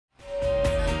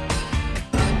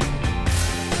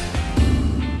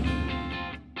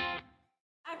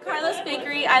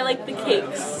Bakery, I like the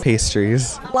cakes.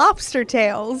 Pastries. Lobster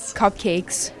tails.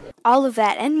 Cupcakes. All of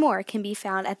that and more can be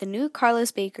found at the new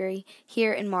Carlos Bakery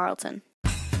here in Marlton.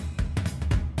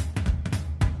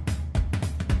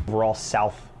 Overall,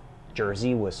 South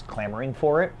Jersey was clamoring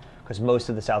for it because most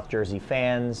of the South Jersey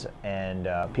fans and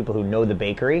people who know the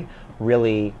bakery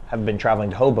really have been traveling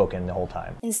to Hoboken the whole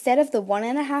time. Instead of the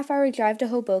 1.5-hour drive to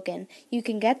Hoboken, you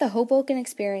can get the Hoboken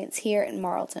experience here in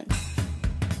Marlton.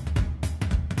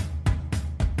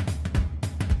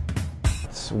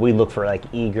 We look for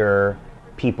eager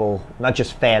people, not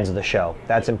just fans of the show,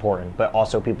 that's important, but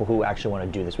also people who actually want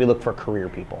to do this. We look for career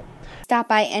people. Stop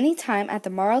by anytime at the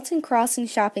Marlton Crossing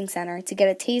Shopping Center to get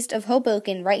a taste of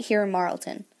Hoboken right here in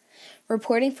Marlton.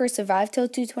 Reporting for Survive Till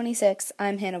 226,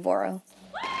 I'm Hannah Voro.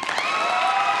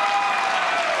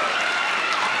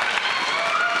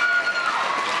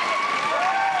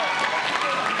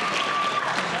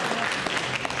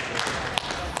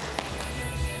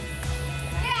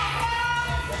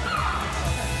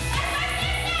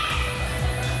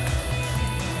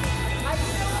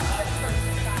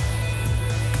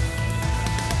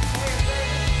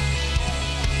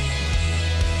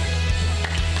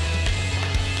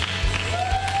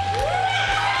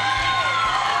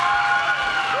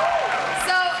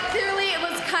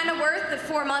 The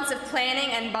 4 months of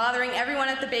planning and bothering everyone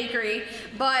at the bakery,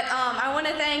 but I want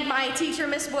to thank my teacher,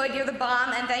 Miss Wood. You're the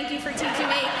bomb, and thank you for teaching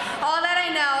me all that I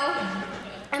know,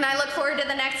 and I look forward to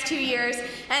the next 2 years,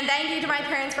 and thank you to my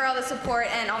parents for all the support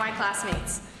and all my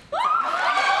classmates.